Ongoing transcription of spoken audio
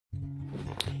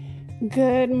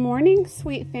Good morning,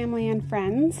 sweet family and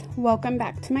friends. Welcome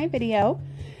back to my video.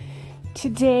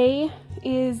 Today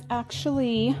is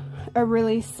actually a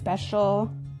really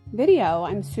special video.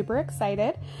 I'm super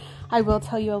excited. I will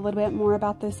tell you a little bit more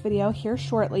about this video here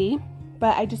shortly,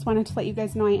 but I just wanted to let you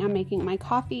guys know I am making my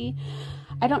coffee.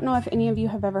 I don't know if any of you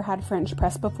have ever had French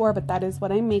press before, but that is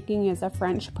what I'm making, is a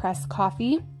French press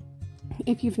coffee.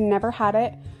 If you've never had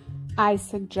it, I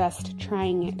suggest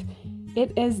trying it.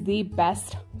 It is the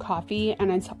best coffee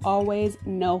and it's always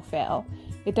no fail.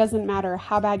 It doesn't matter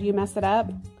how bad you mess it up,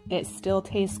 it still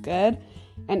tastes good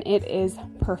and it is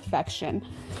perfection.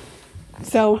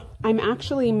 So I'm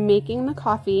actually making the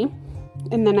coffee,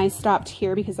 and then I stopped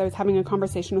here because I was having a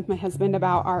conversation with my husband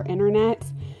about our internet.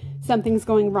 Something's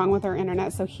going wrong with our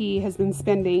internet, so he has been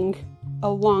spending a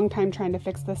long time trying to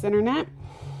fix this internet.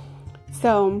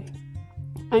 So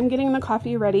I'm getting the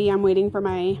coffee ready. I'm waiting for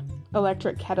my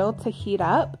electric kettle to heat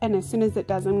up, and as soon as it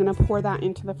does, I'm going to pour that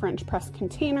into the French press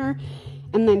container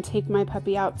and then take my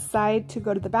puppy outside to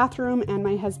go to the bathroom, and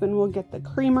my husband will get the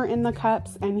creamer in the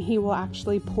cups and he will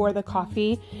actually pour the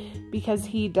coffee because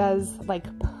he does like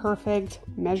perfect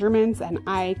measurements and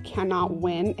I cannot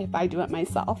win if I do it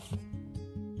myself.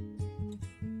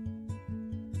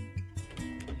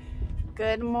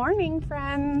 Good morning,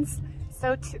 friends.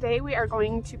 So today we are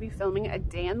going to be filming a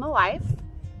day in the life.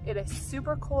 It is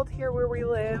super cold here where we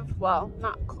live. Well,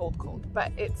 not cold,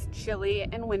 but it's chilly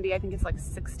and windy. I think it's like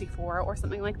 64 or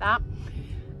something like that.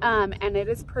 And it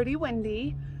is pretty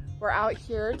windy. We're out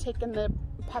here taking the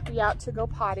puppy out to go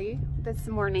potty this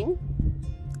morning.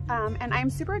 And I'm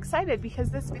super excited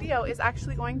because this video is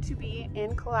actually going to be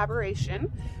in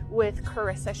collaboration with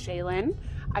Carissa Shaylin.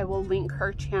 I will link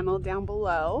her channel down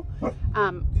below.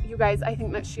 You guys, I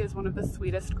think that she is one of the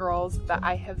sweetest girls that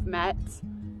I have met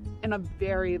in a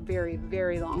very, very,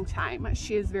 very long time.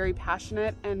 She is very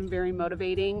passionate and very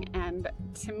motivating, and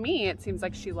to me it seems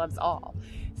like she loves all.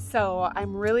 So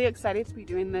I'm really excited to be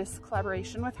doing this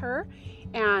collaboration with her,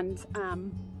 and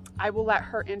I will let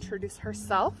her introduce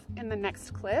herself in the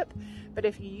next clip. But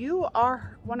if you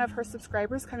are one of her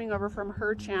subscribers coming over from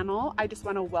her channel, I just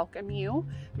want to welcome you.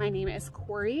 My name is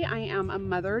Cori. I am a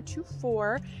mother to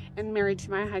 4 and married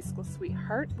to my high school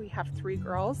sweetheart. We have 3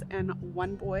 girls and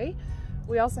 1 boy.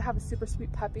 We also have a super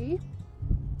sweet puppy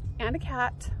and a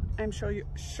cat. I'm sure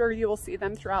you will see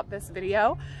them throughout this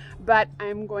video, but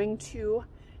I'm going to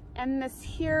end this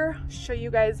here, show you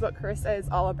guys what Carissa is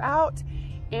all about,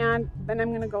 and then I'm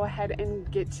going to go ahead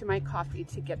and get to my coffee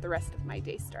to get the rest of my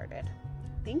day started.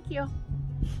 Thank you.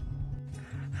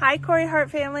 Hi Cori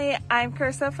Heart family, I'm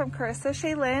Carissa from Carissa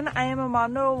Shaylin. I am a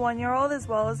mom to a 1-year-old as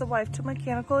well as a wife to a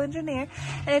mechanical engineer.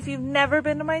 And if you've never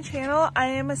been to my channel, I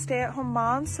am a stay-at-home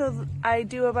mom, so I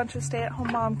do a bunch of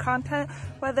stay-at-home mom content,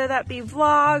 whether that be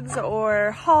vlogs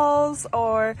or hauls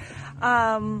or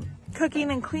cooking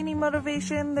and cleaning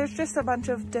motivation. There's just a bunch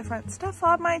of different stuff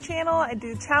on my channel. I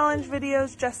do challenge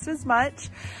videos just as much.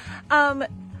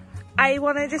 I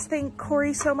want to just thank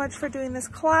Cori so much for doing this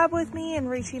collab with me and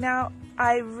reaching out.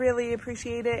 I really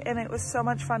appreciate it, and it was so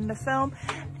much fun to film.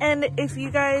 And if you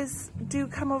guys do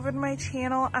come over to my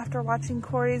channel after watching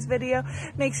Cori's video,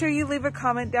 make sure you leave a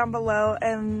comment down below,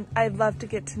 and I'd love to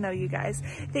get to know you guys.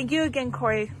 Thank you again,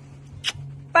 Cori.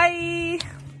 Bye!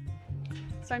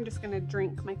 So I'm just gonna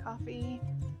drink my coffee,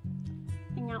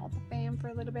 hang out with the fam for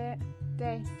a little bit.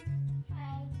 Day.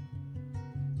 Hi.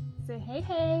 Say hey,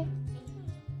 hey.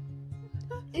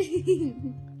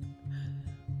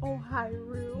 Oh, hi,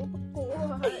 Rue.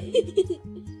 Oh, hi.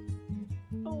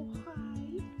 Oh,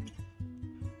 hi.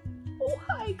 Oh,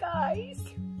 hi, guys.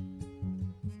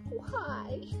 Oh,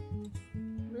 hi.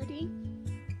 Rudy?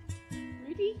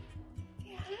 Rudy?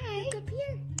 Yeah, hi. Look up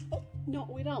here. Oh, no,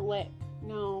 we don't lick.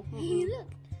 No. Hey,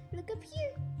 look up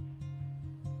here.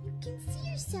 You can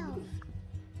see yourself.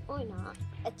 Or not.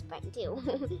 That's fine,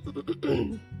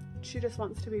 too. She just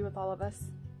wants to be with all of us,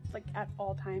 like, at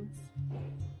all times.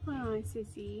 Hi,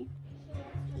 sissy.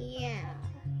 Yeah.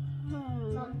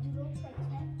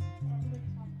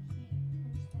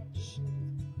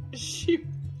 She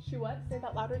what? Say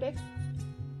that louder, Dave.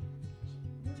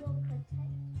 She will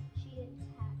protect. She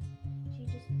attack. She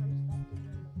just punched that dude in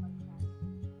the butt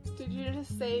crack. Did you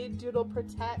just say doodle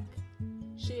protect?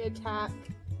 She attack.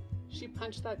 She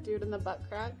punched that dude in the butt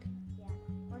crack? Yeah.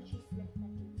 Or she sniffed that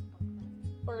dude's butt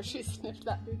crack. Or she sniffed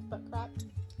that dude's butt crack?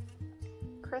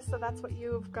 Carissa, that's what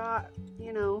you've got,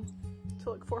 you know, to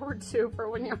look forward to for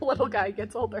when your little guy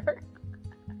gets older.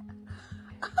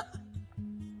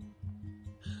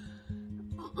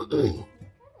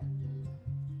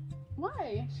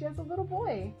 Why? She has a little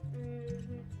boy.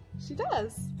 She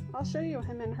does. I'll show you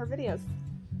him in her videos.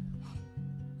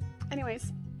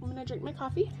 Anyways, I'm gonna drink my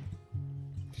coffee.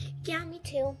 Yeah, me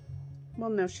too. Well,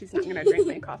 no, she's not gonna drink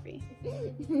my coffee.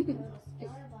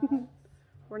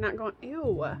 We're not going,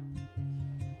 ew.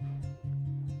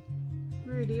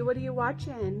 Rudy, what are you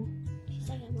watching? She's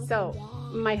like, I'm So,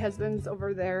 that. my husband's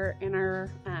over there in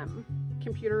our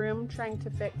computer room trying to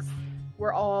fix,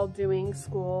 we're all doing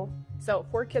school. So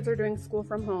 4 kids are doing school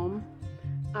from home.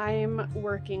 I'm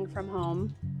working from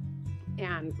home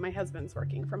and my husband's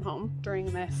working from home during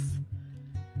this,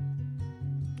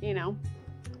 you know,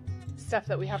 stuff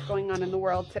that we have going on in the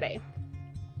world today.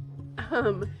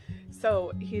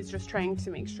 So he's just trying to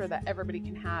make sure that everybody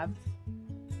can have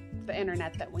the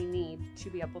internet that we need to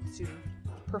be able to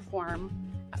perform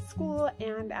at school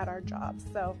and at our jobs.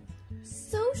 So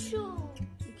Social.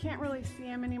 you can't really see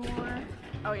him anymore.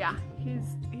 Oh yeah,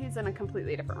 he's in a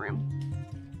completely different room.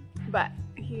 But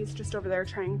he's just over there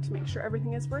trying to make sure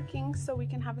everything is working so we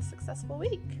can have a successful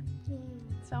week. Yeah.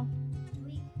 So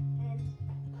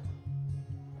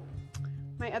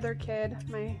my other kid,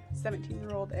 my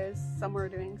 17-year-old, is somewhere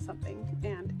doing something,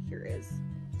 and here is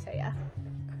Taya.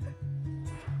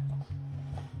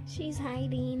 She's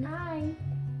hiding. Hi.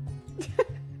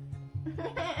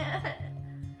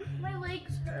 My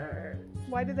legs hurt.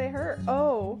 Why do they hurt?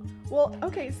 Oh, well,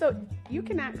 okay, so you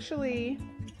can actually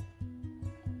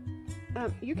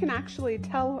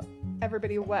tell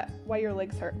everybody why your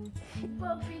legs hurt.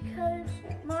 Well, because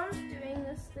Mom's doing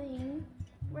this thing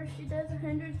where she does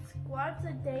 100 squats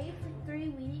a day for 3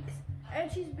 weeks, and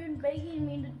she's been begging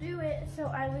me to do it, so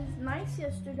I was nice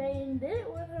yesterday and did it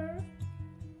with her,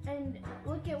 and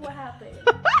look at what happened.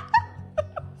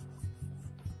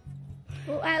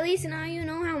 Well, at least now you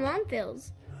know how Mom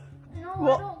feels. No,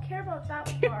 Well- I don't care about that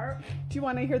part. Do you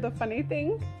want to hear the funny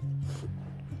thing?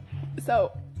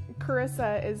 So,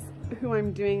 Carissa is who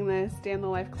I'm doing this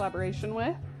DITL Life collaboration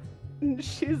with.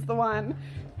 She's the one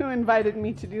who invited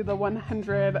me to do the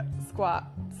 100 squats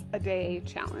a day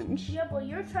challenge. Yeah, but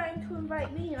you're trying to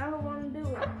invite me and I don't want to do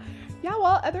it. Yeah,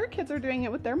 well, other kids are doing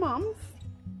it with their moms.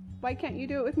 Why can't you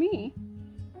do it with me?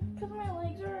 Because my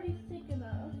legs are already thick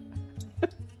enough.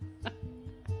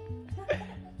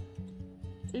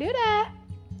 Luda!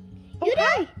 You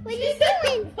die. What are you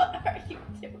doing? What are you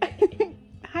doing?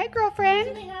 Hi,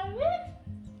 girlfriend. Can I have it?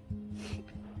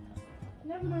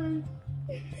 Never mind.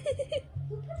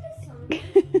 Who put this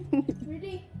on?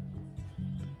 Ready?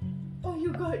 Oh,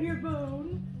 you got your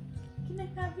bone. Can I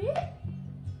have it?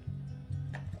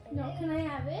 No, can I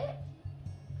have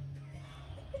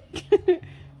it?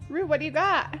 Rue, what do you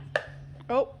got?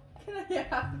 Oh, Can I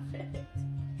have it?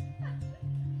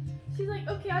 She's like,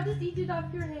 okay, I'll just eat it off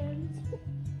your hands.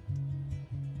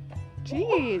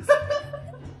 jeez.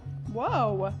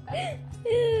 Whoa.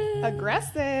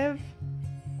 Aggressive.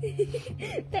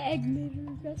 The egg made her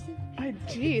aggressive.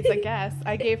 Jeez, I guess.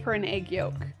 I gave her an egg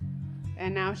yolk.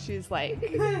 And now she's like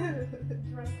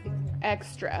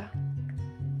extra.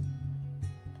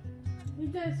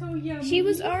 That's so yummy. She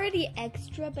was already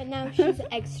extra, but now she's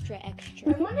extra I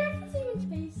extra. wonder if this even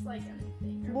tastes like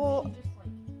anything. Or Well, was she just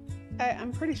like,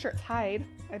 I'm pretty sure it's Hyde.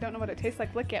 I don't know what it tastes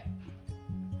like. Lick it.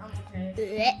 I'm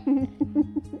okay.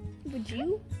 Would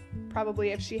you?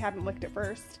 Probably if she hadn't licked it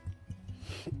first.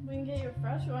 We can get you a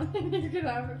fresh one and you can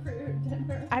have it for your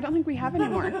dinner. I don't think we have any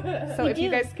more. So We if you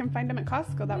do. guys can find them at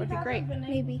Costco, that would be great.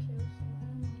 Maybe.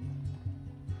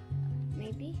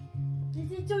 Maybe.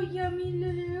 Is it so yummy,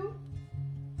 Lulu?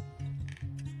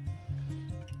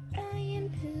 I am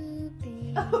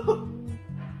pooping.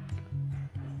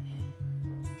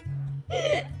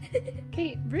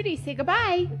 Okay, Rudy, say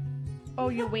goodbye. Oh,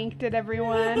 you winked at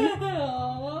everyone.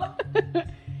 Aww.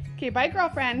 Okay, bye,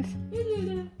 girlfriend. Hey,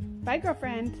 Lulu. Bye,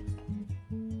 girlfriend.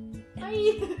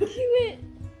 Bye.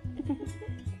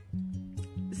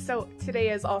 So today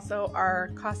is also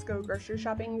our Costco grocery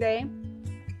shopping day.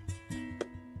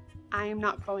 I'm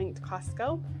not going to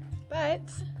Costco, but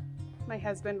my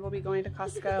husband will be going to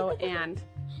Costco and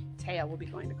Taya will be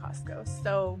going to Costco.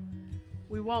 So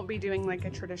we won't be doing like a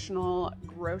traditional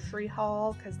grocery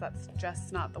haul because that's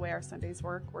just not the way our Sundays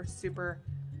work. We're super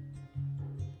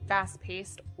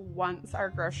fast-paced once our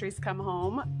groceries come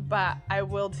home, but I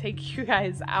will take you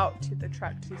guys out to the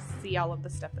truck to see all of the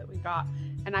stuff that we got,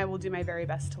 and I will do my very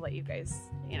best to let you guys,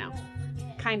 you know,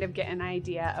 kind of get an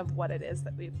idea of what it is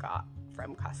that we've got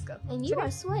from Costco. And you are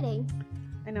sweating.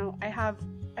 I know, I have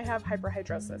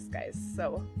hyperhidrosis, guys,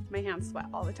 so my hands sweat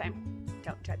all the time.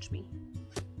 Don't judge me.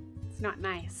 It's not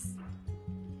nice.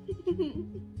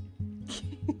 You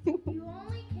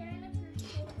only can if you're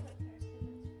still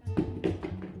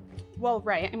Well,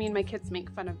 right. I mean, my kids make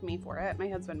fun of me for it. My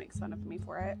husband makes fun of me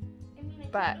for it. I mean, I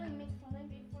But- can't really make fun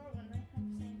of you for it when I have the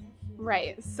same issue.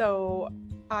 Right. So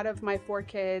out of my 4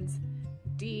 kids,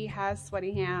 Dee has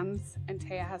sweaty hands and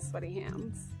Taya has sweaty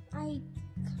hands.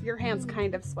 Your hands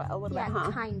kind of sweat a little bit, huh?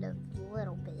 Yeah, kind of, a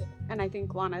little bit. And I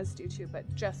think Lana's do too, but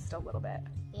just a little bit.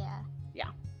 Yeah. Yeah.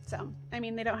 So, I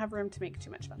mean, they don't have room to make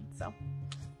too much fun, so.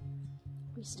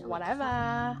 We still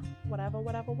whatever. We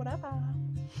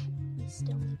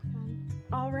still make fun.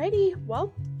 Alrighty,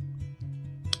 well,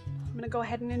 I'm gonna go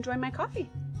ahead and enjoy my coffee.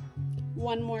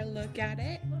 One more look at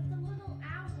it. What's the little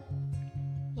owl?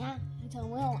 Yeah, it's a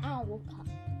little owl cup.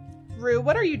 Rue,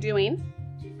 what are you doing?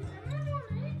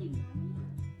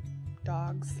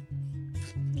 Dogs.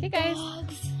 Okay, guys.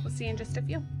 Dogs. We'll see you in just a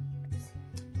few.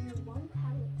 One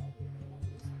palette that you can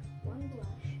use, one blush,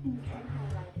 one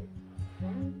highlighter,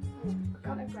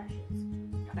 one brushes.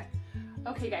 Got it.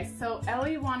 Okay, guys, so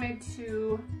Ellie wanted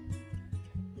to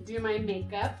do my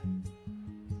makeup.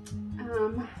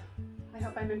 I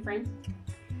hope I'm in frame.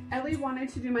 Ellie wanted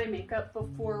to do my makeup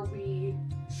before we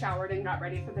showered and got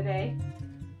ready for the day.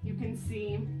 You can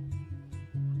see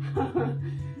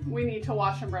we need to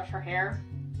wash and brush her hair.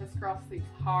 This girl sleeps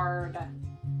hard. I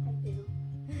do.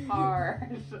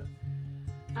 Hard.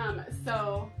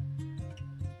 So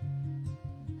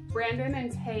Brandon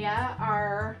and Taya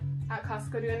are at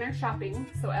Costco doing their shopping.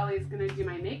 So Ellie's gonna do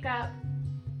my makeup,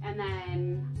 and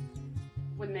then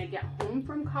when they get home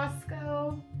from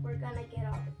Costco, we're gonna get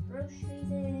all the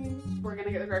groceries in. We're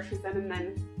gonna get the groceries in, and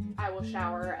then I will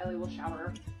shower, Ellie will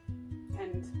shower,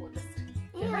 and we'll just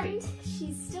get ready. And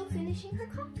she's still finishing her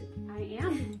coffee. I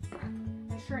am.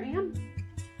 I sure am.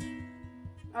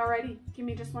 Alrighty, give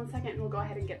me just 1 second and we'll go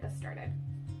ahead and get this started.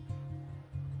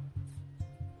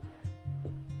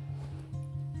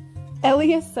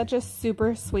 Ellie is such a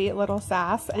super sweet little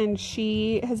sass, and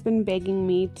she has been begging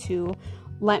me to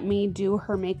let me do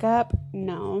her makeup.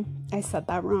 No, I said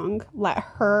that wrong. Let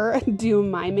her do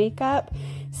my makeup.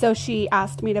 So she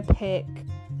asked me to pick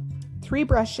 3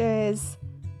 brushes,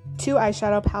 2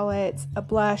 eyeshadow palettes, a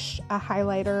blush, a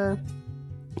highlighter,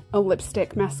 a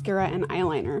lipstick, mascara, and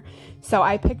eyeliner. So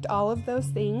I picked all of those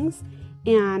things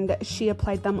and she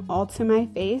applied them all to my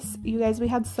face. You guys, we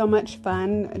had so much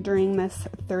fun during this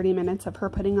 30 minutes of her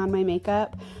putting on my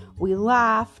makeup. We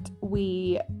laughed,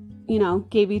 we, you know,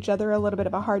 gave each other a little bit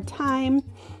of a hard time.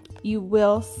 You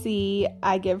will see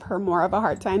I give her more of a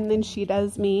hard time than she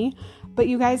does me. But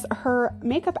you guys, her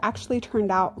makeup actually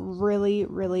turned out really,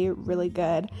 really, really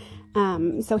good.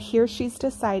 So here she's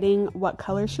deciding what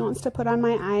color she wants to put on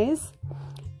my eyes.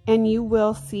 And you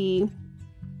will see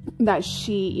that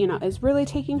she, you know, is really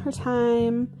taking her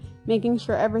time, making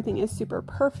sure everything is super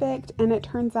perfect. And it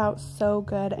turns out so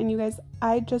good. And you guys,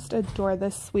 I just adore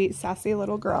this sweet, sassy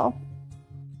little girl.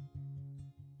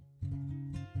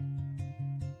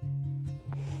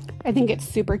 I think it's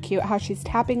super cute how she's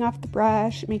tapping off the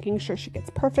brush, making sure she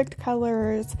gets perfect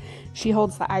colors. She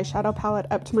holds the eyeshadow palette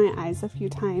up to my eyes a few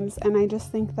times, and I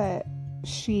just think that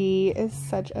she is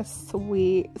such a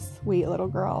sweet, sweet little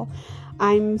girl.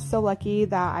 I'm so lucky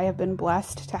that I have been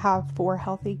blessed to have 4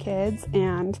 healthy kids,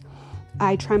 and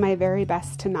I try my very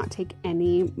best to not take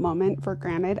any moment for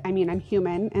granted. I mean, I'm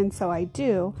human, and so I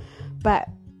do, but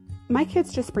my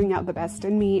kids just bring out the best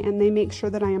in me, and they make sure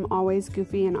that I am always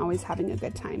goofy and always having a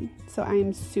good time. So I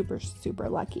am super, super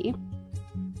lucky.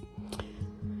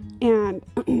 And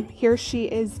here she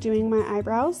is doing my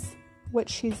eyebrows, which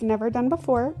she's never done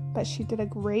before, but she did a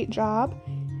great job.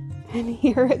 And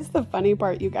here is the funny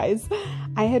part, you guys.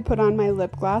 I had put on my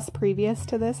lip gloss previous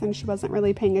to this, and she wasn't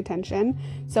really paying attention.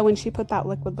 So when she put that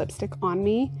liquid lipstick on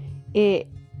me, it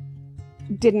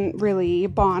didn't really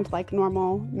bond like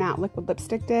normal matte liquid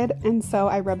lipstick did, and so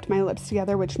I rubbed my lips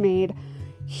together, which made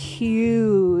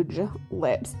huge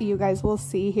lips. You guys will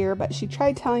see here, but she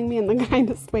tried telling me in the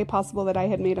kindest way possible that I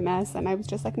had made a mess, and I was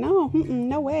just like, no,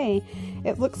 no way.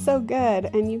 It looks so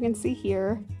good, and you can see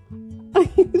here.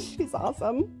 She's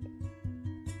awesome.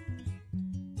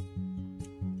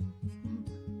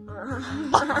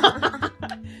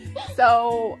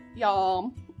 So,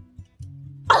 y'all.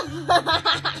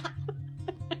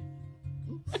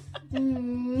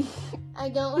 I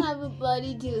don't have a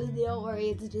bloody tooth, don't worry,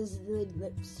 it's just the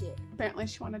lipstick. Apparently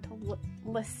she wanted to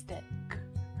lipstick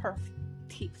her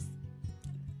teeth.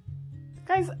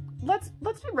 Guys, let's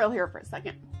be real here for a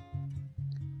second.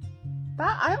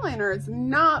 That eyeliner is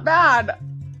not bad.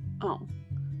 Oh,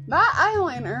 that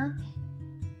eyeliner,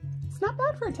 it's not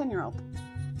bad for a 10-year-old.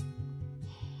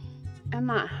 And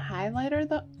that highlighter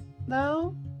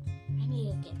though, I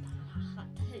need to get that hot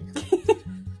tooth.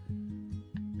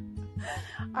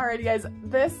 Alrighty guys,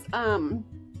 this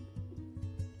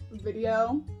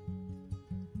video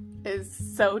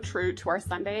is so true to our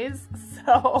Sundays,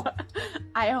 so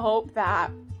I hope that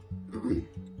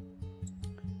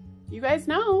you guys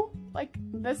know, like,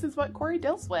 this is what Cori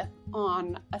deals with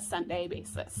on a Sunday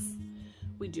basis.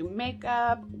 We do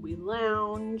makeup, we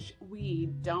lounge, we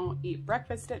don't eat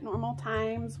breakfast at normal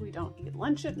times, we don't eat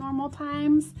lunch at normal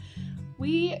times.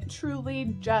 We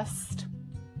truly just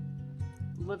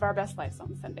live our best lives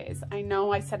on Sundays. I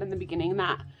know I said in the beginning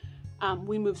that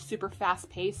we move super fast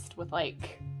paced with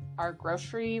like our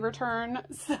grocery return.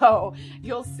 So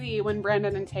you'll see when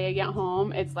Brandon and Taya get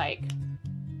home, it's like,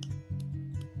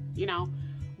 you know,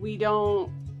 we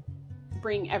don't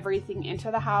bring everything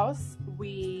into the house.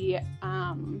 We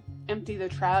empty the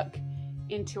truck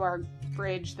into our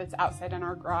fridge that's outside in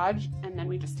our garage, and then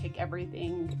we just take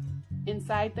everything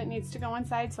inside that needs to go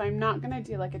inside. So I'm not gonna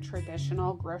do like a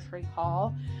traditional grocery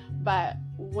haul, but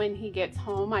when he gets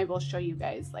home, I will show you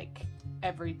guys like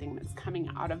everything that's coming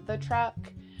out of the truck.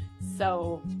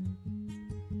 So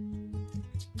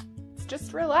it's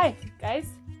just real life, guys.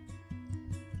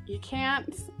 You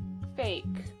can't fake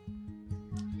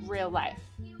real life.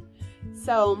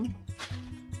 So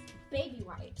Baby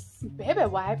wipes. Baby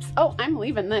wipes. Oh, I'm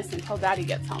leaving this until Daddy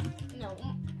gets home. No.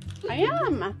 I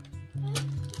am.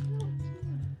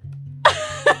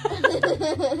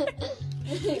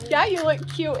 Yeah, you look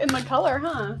cute in the color,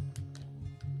 huh?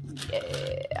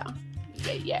 Yeah.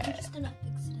 Yeah, yeah. I'm just gonna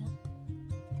fix it up.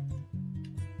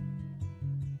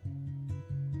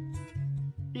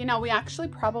 You know, we actually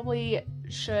probably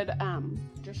should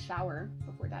just shower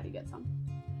before Daddy gets home.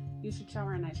 You should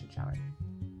shower and I should shower.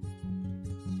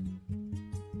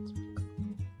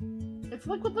 It's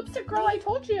liquid lipstick, girl, I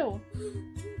told you.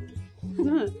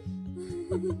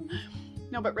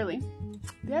 No, but really,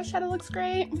 the eyeshadow looks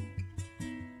great.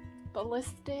 The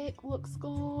lipstick looks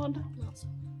good. Not so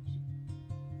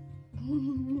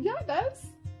Yeah, it does.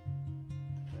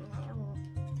 I don't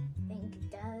think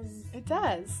it does. It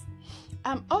does.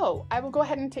 Oh, I will go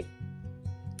ahead and take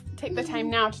the time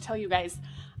now to tell you guys,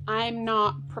 I'm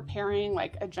not preparing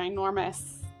like a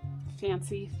ginormous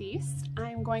fancy feast.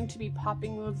 I'm going to be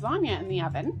popping lasagna in the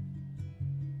oven,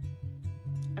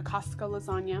 a Costco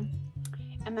lasagna,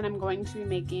 and then I'm going to be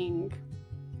making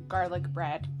garlic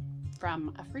bread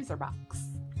from a freezer box.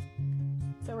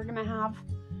 So we're gonna have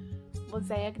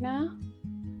lasagna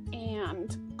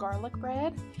and garlic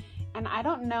bread, and I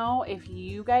don't know if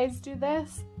you guys do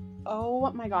this.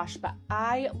 Oh my gosh, but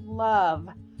I love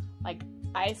like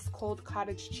ice cold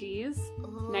cottage cheese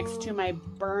next to my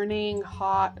burning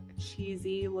hot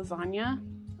cheesy lasagna.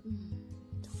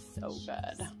 So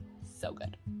good, so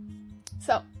good.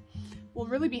 So we'll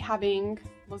really be having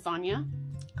lasagna,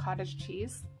 cottage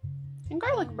cheese, and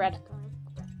garlic bread,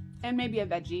 and maybe a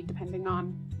veggie depending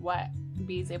on what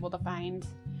Bee's able to find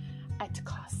at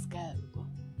Costco.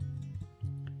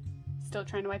 Still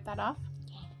trying to wipe that off?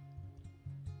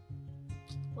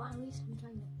 Well, at least I'm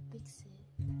trying to fix it.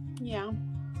 Yeah.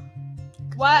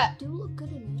 What? I do look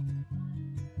good in it.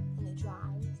 And it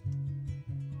dries.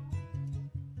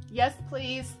 Yes,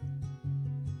 please.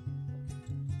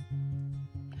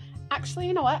 Actually,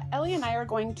 you know what? Ellie and I are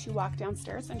going to walk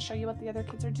downstairs and show you what the other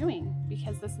kids are doing,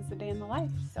 because this is a day in the life.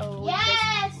 So yes!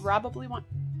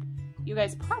 You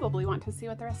guys probably want to see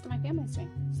what the rest of my family's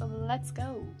doing. So let's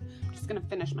go. I'm just gonna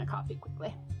finish my coffee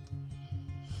quickly.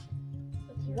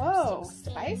 Whoa,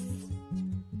 spice.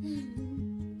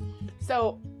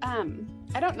 So,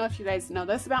 I don't know if you guys know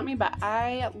this about me, but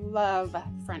I love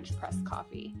French press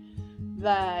coffee.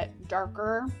 The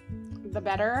darker, the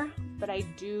better, but I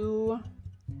do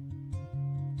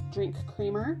drink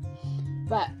creamer.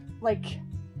 But like,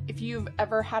 if you've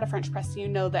ever had a French press, you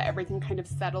know that everything kind of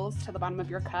settles to the bottom of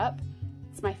your cup.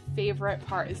 It's my favorite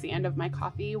part is the end of my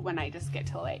coffee, when I just get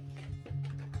to like,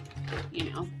 you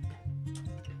know,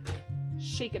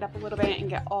 shake it up a little bit and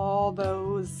get all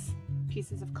those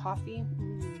pieces of coffee.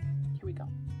 Here we go.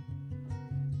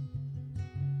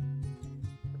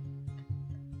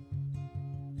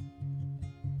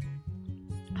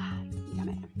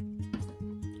 Yummy.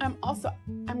 I'm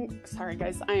sorry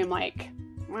guys, I am like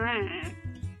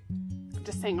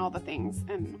just saying all the things,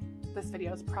 and this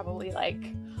video is probably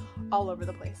like all over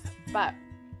the place, but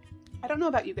I don't know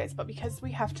about you guys, but because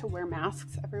we have to wear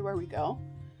masks everywhere we go,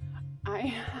 I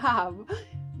have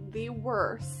the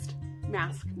worst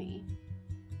mask knee.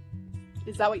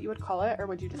 Is that what you would call it, or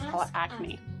would you just call it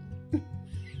acne?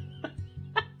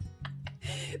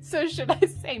 So should I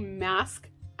say mask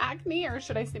acne, or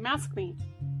should I say mask knee?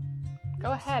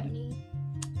 Go ahead.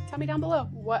 Tell me down below.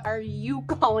 What are you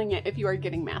calling it if you are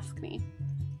getting mask knee?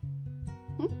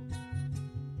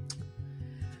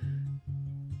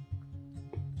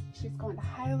 She's going to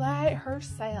highlight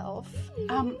herself.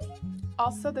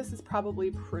 Also, this is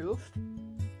probably proof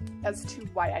as to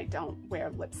why I don't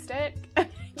wear lipstick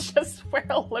just wear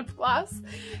a lip gloss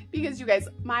because you guys,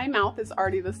 my mouth is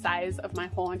already the size of my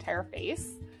whole entire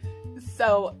face.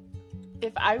 So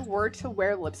if I were to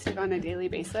wear lipstick on a daily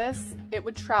basis, it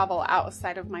would travel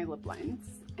outside of my lip lines,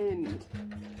 and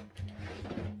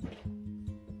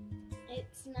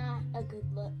it's not a good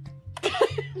look.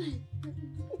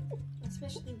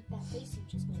 Especially with that face you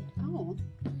just made. Oh.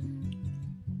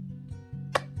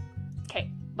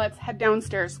 Okay, let's head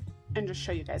downstairs and just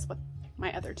show you guys what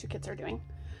my other two kids are doing.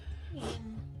 Yeah.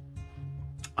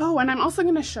 Oh, and I'm also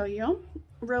going to show you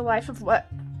real life of what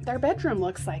their bedroom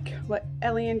looks like, what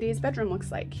Ellie and Dee's bedroom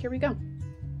looks like. Here we go.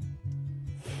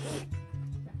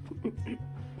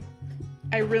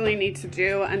 I really need to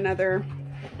do another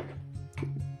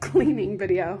cleaning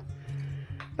video,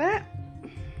 but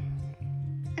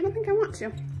I don't think I want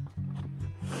to.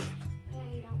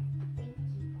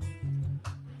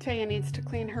 Taya needs to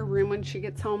clean her room when she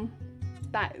gets home.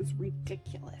 That is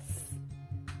ridiculous.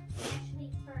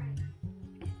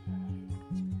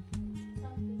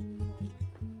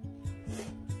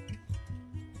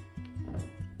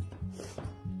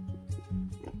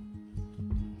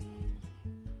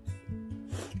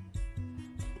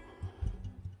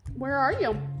 Where are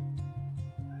you?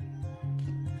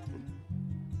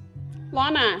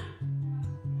 Lana.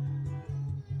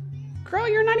 Girl,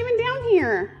 you're not even down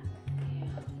here.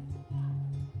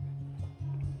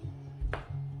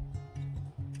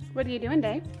 What are you doing,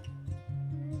 Dave?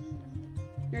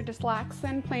 You're just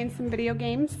relaxing, playing some video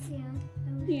games? Yeah.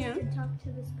 I wish I could talk to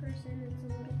this person. It's a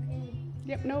little kid.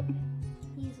 Yep, nope.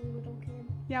 He's a little kid.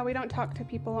 Yeah, we don't talk to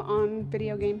people on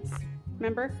video games.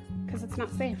 Remember? Because it's not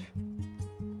safe.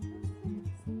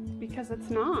 Because it's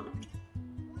not.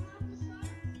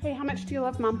 Hey, how much do you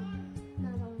love Mom? No.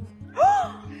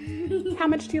 How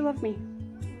much do you love me?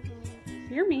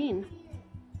 You're mean.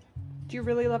 Do you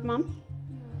really love Mom?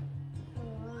 A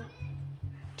lot.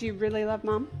 Do you really love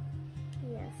Mom?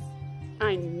 Yes.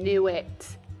 I knew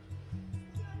it.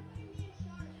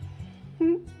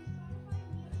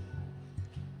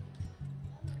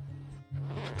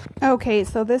 Okay,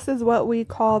 so this is what we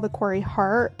call the Cori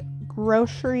Hart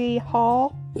grocery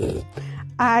haul.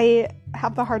 I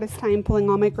have the hardest time pulling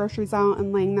all my groceries out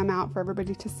and laying them out for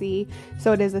everybody to see.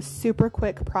 So it is a super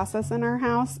quick process in our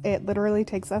house. It literally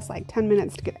takes us like 10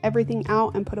 minutes to get everything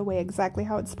out and put away exactly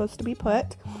how it's supposed to be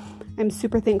put. I'm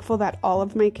super thankful that all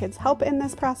of my kids help in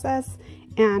this process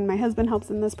and my husband helps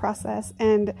in this process.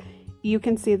 And you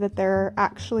can see that they're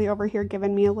actually over here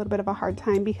giving me a little bit of a hard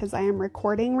time because I am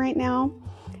recording right now.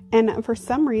 And for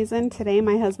some reason today,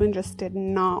 my husband just did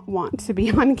not want to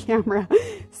be on camera.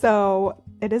 So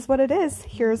it is what it is.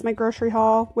 Here's my grocery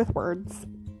haul with words.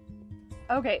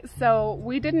 Okay, so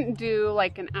we didn't do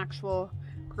like an actual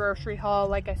grocery haul.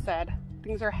 Like I said,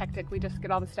 things are hectic. We just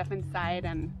get all the stuff inside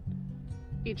and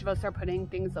each of us are putting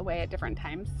things away at different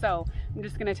times. So I'm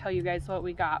just gonna tell you guys what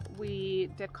we got. We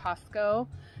did Costco.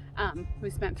 We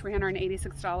spent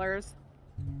 $386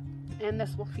 and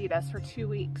this will feed us for 2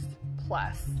 weeks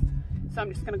plus. So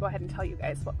I'm just gonna go ahead and tell you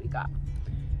guys what we got.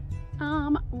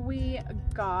 We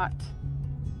got,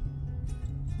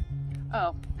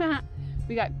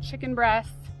 we got chicken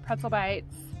breasts, pretzel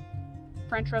bites,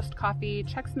 French roast coffee,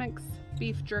 Chex Mix,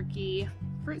 beef jerky,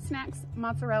 fruit snacks,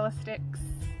 mozzarella sticks,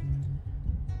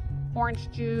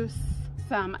 orange juice,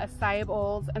 some acai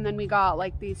bowls, and then we got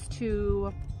like these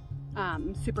two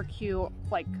super cute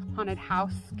like haunted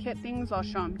house kit things. I'll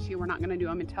show them to you. We're not going to do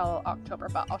them until October,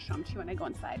 but I'll show them to you when I go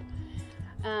inside.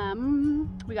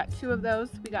 We got 2 of those.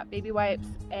 We got baby wipes,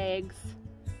 eggs.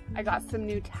 I got some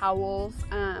new towels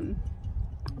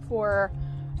for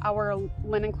our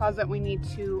linen closet. We need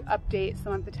to update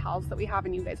some of the towels that we have,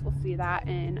 and you guys will see that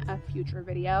in a future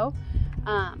video.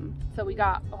 So we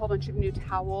got a whole bunch of new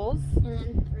towels.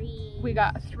 And 3. We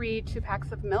got 3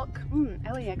 2-packs of milk.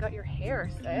 Ellie, I got your hair,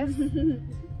 sis.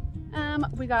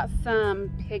 We got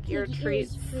some pig ear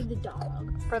treats for the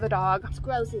dog. For the dog. It's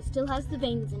gross. It still has the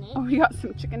veins in it. We got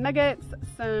some chicken nuggets,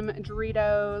 some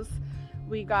Doritos.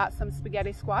 We got some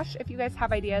spaghetti squash. If you guys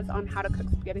have ideas on how to cook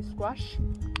spaghetti squash,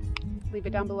 leave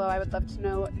it down below. I would love to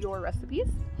know your recipes.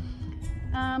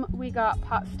 We got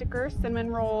pot stickers, cinnamon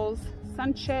rolls,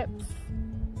 sun chips,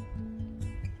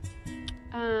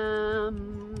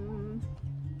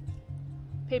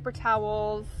 paper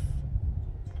towels,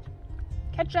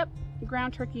 ketchup,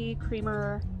 ground turkey,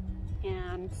 creamer,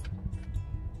 and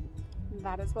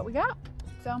that is what we got.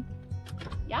 So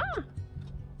yeah,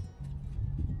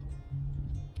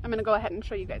 I'm gonna go ahead and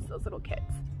show you guys those little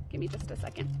kits. Give me just a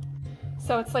second.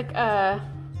 So it's like a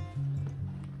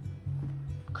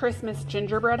Christmas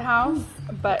gingerbread house,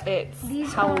 but it's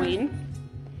Halloween.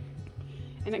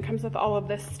 And it comes with all of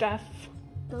this stuff.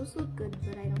 Those look good,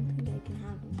 but I don't think I can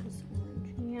have them because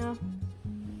orange. Yeah.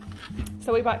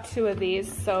 So we bought 2 of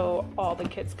these so all the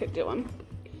kids could do them.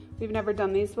 We've never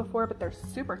done these before, but they're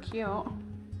super cute.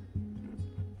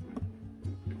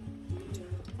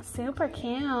 Super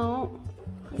cute.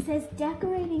 It says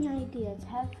decorating ideas.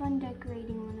 Have fun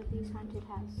decorating one of these haunted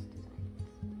house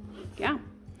designs. Yeah.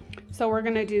 So we're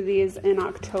gonna do these in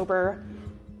October.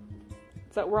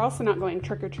 So we're also not going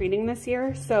trick-or-treating this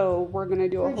year, so we're gonna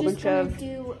do a whole bunch of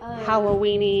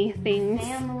Halloween-y things.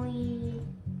 Family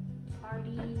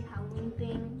party, Halloween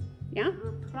thing. Yeah?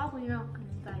 We're probably not gonna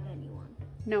invite anyone.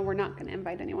 No, we're not gonna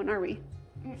invite anyone, are we?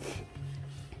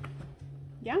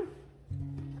 Yeah.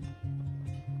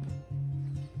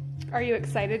 Are you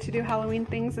excited to do Halloween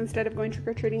things instead of going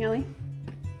trick-or-treating, Ellie?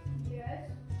 Yes.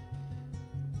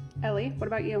 Ellie, what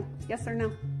about you? Yes or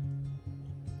no?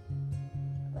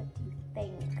 What do you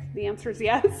think? The answer is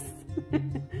yes.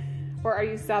 Or are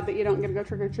you sad that you don't get to go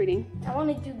trick-or-treating? I want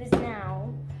to do this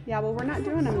now. Yeah, well, we're not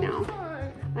doing them now.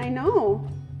 Fun. I know.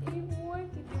 I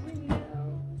want to do it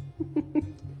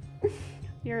now.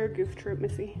 You're a goof troop,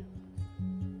 Missy.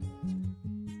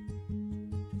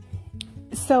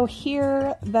 So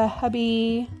here, the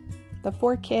hubby, the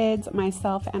 4 kids,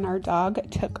 myself, and our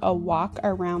dog took a walk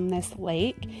around this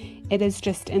lake. It is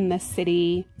just in the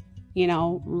city, you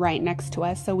know, right next to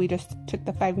us. So we just took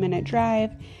the 5-minute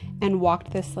drive and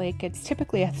walked this lake. It's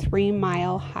typically a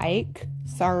 3-mile hike.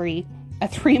 Sorry, a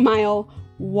 3-mile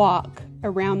walk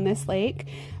around this lake.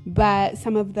 But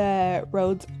some of the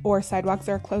roads or sidewalks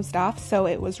are closed off. So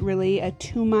it was really a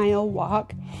 2-mile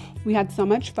walk. We had so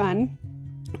much fun.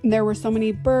 There were so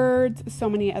many birds, so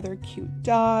many other cute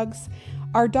dogs.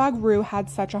 Our dog Rue had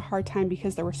such a hard time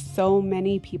because there were so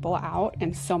many people out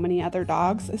and so many other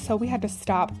dogs. So we had to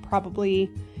stop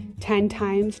probably 10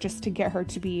 times just to get her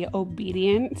to be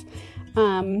obedient.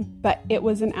 But it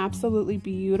was an absolutely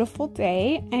beautiful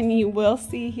day, and you will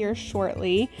see here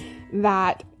shortly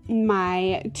that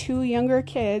my 2 younger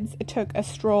kids took a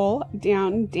stroll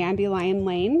down Dandelion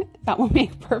Lane. That will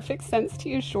make perfect sense to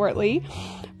you shortly.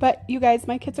 But you guys,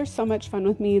 my kids are so much fun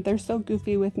with me. They're so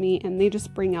goofy with me, and they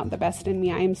just bring out the best in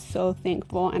me. I am so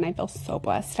thankful, and I feel so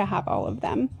blessed to have all of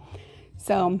them.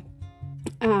 So,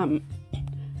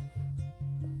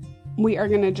 we are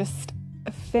going to just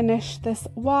finish this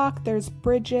walk. There's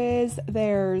bridges,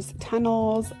 there's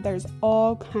tunnels, there's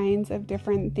all kinds of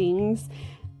different things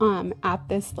at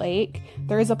this lake.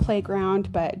 There is a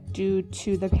playground, but due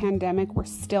to the pandemic, we're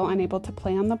still unable to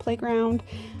play on the playground.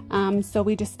 So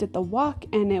we just did the walk,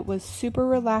 and it was super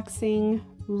relaxing,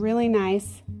 really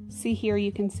nice. See here,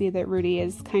 you can see that Rudy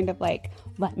is kind of like,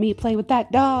 let me play with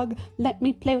that dog, let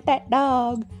me play with that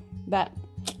dog. But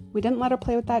we didn't let her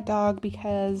play with that dog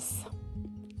because,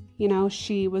 you know,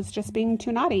 she was just being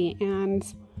too naughty, and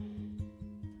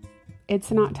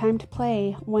it's not time to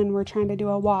play when we're trying to do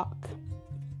a walk.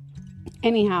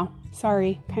 Anyhow,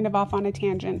 sorry, kind of off on a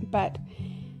tangent, but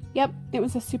yep, it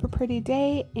was a super pretty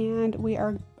day, and we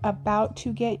are about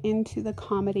to get into the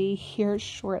comedy here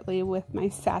shortly with my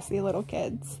sassy little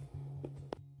kids.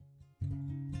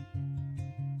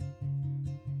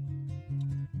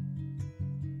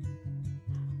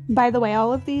 By the way,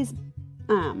 all of these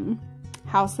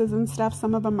houses and stuff,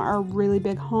 some of them are really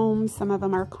big homes, some of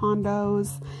them are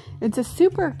condos. It's a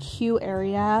super cute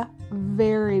area,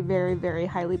 very, very, very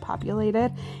highly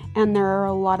populated, and there are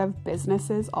a lot of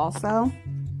businesses also.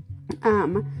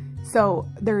 So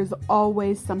there's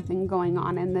always something going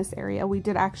on in this area. We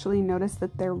did actually notice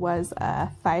that there was a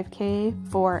 5K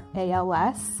for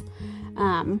ALS,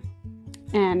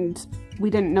 and we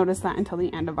didn't notice that until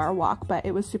the end of our walk, but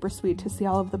it was super sweet to see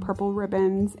all of the purple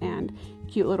ribbons and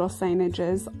cute little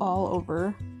signages all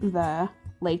over the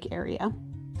lake area.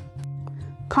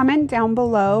 Comment down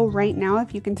below right now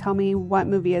if you can tell me what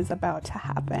movie is about to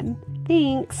happen.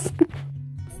 Thanks.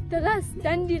 The last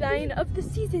dandelion of the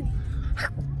season.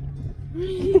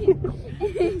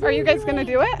 Are you guys gonna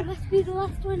do it? It must be the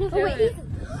last one of it.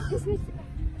 This makes it.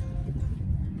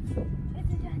 Is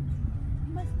it done?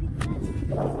 It must be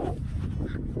the last.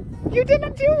 You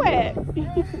didn't do it.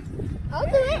 I'll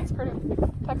do it. It's pretty.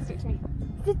 Text it to me.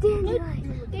 The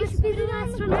dandelion. It must be the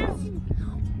last one.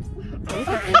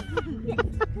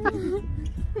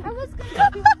 I was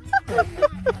gonna do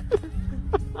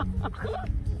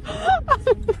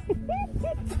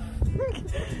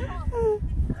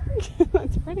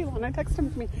That's pretty. Lana, text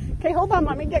him to me. Okay, hold on.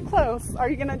 Let me get close. Are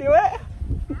you gonna do it?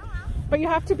 But you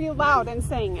have to be loud and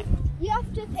saying it. You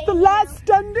have to pay The me. last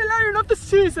dandelion of the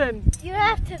season. You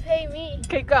have to pay me.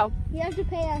 Okay, go. You have to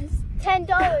pay us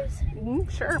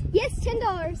 $10. Sure. Yes,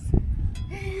 $10.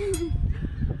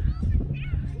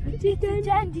 The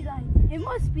dandelion It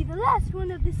must be the last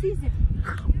one of the season.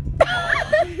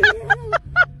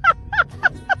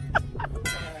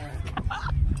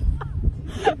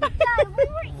 Dad, we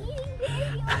were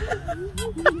eating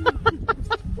dandelions.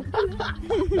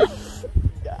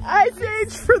 Ice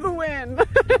Age for the win.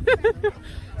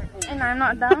 And I'm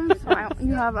not dumb, so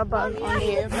you have a bug on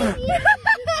you.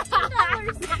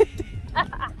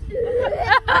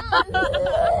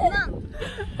 Mom,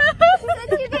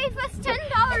 since you gave us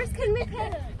 $10, can we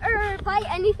pay or buy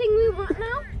anything we want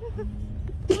now?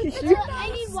 I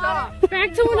need water.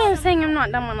 Back to what I was saying, I'm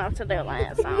not dumb enough to do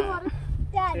that. So.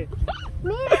 Dad, me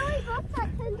and Ellie both got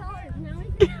 $10. Now we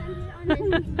can spend it on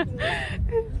anything.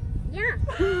 Yeah.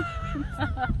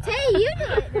 Tay, you do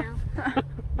it now.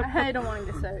 I don't want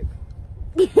to get sick.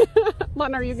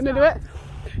 Lana, are you gonna do it?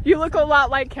 You look a lot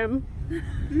like him.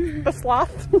 The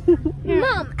sloth.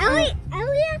 Mom, Ellie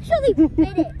actually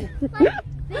bit it. Like,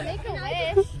 make a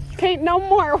wish. Okay, no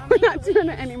more. We're not doing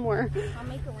it anymore. I'll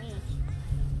make a wish.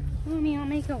 Mommy, I'll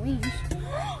make a wish.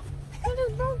 What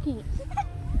is broken?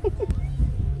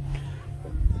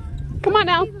 Come on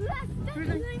now.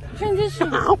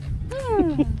 Transition. Ow.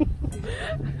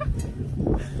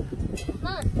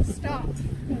 Mom, stop.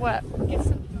 What?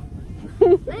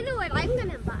 I know what I'm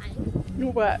gonna buy.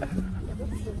 What?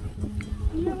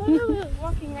 You're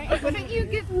walking right. Wouldn't you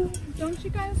get? Don't you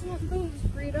guys want those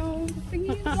burrito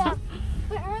thingies? Yeah.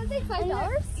 But aren't they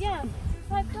 $5? Yeah,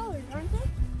 $5, aren't they?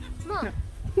 Mom,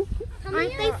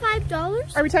 aren't they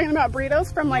 $5? Are we talking about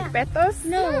burritos from like Betos?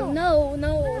 No.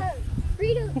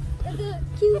 Burrito, the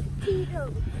cute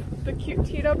Tito. The cute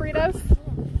Tito burritos?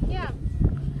 Yeah.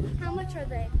 How much are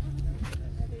they?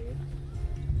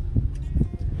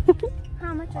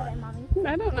 How much are they, Mommy?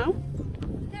 I don't know.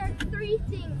 There are 3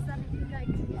 things that I think I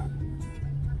could get.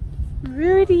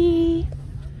 Rudy.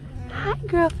 Hi,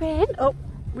 girlfriend. Oh,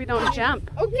 we don't jump.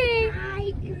 Okay.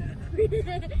 Hi,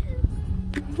 girlfriend.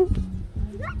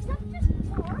 That's not just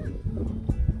fun.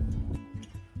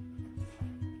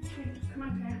 Come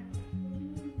on, Claire.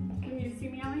 Can you see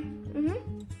me, Ellie? Mhm.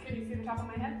 Can you see the top of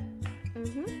my head?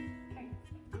 Mhm. Okay,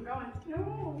 I'm going.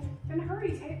 No, then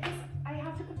hurry. Take this. I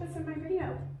have to put this in my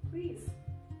video, please.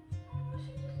 Oh,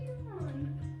 she's cute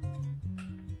one.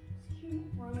 It's cute.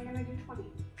 We're only gonna do 20.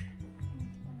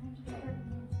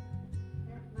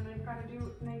 Then I've got to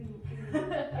do 90.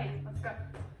 Okay, let's go.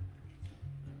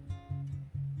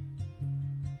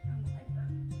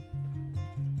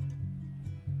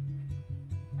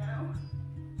 No, it's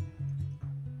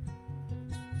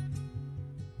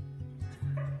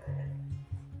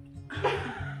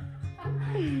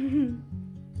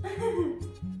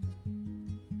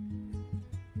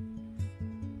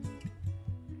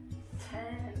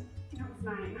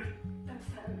 9. That's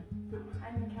 10. No,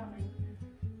 I'm counting.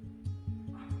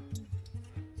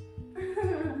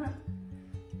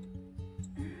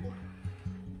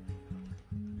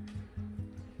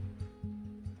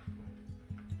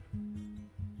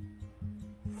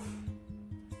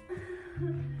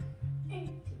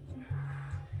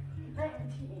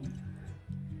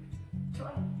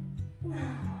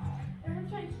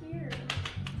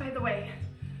 By the way,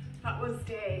 that was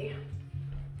day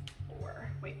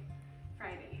 4. Wait,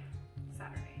 Friday,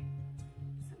 Saturday,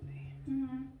 Sunday.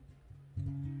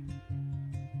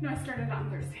 No, I started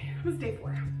on Thursday. It was day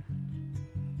 4.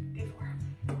 Day 4.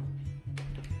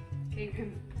 Okay, you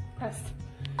can press.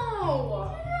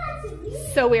 Oh!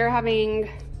 So we are having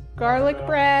garlic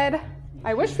bread.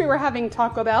 I wish we were having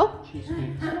Taco Bell.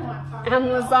 And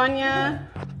lasagna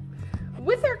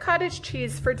with our cottage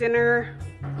cheese for dinner.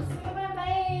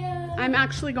 I'm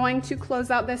actually going to close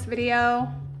out this video.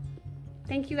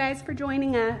 Thank you guys for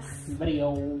joining us.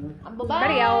 Video.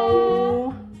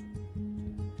 Video.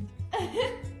 I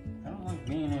don't like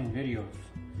being in videos.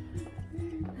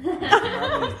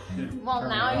 Well,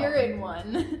 now you're in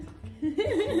one.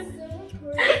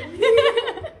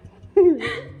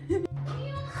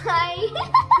 Hi.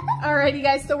 Alrighty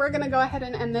guys, so we're gonna go ahead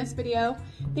and end this video.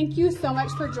 Thank you so much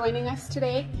for joining us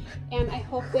today, and I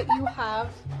hope that you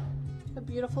have a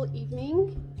beautiful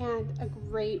evening and a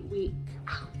great week.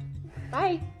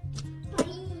 Bye.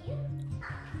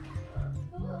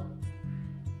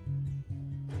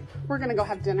 We're gonna go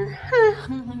have dinner.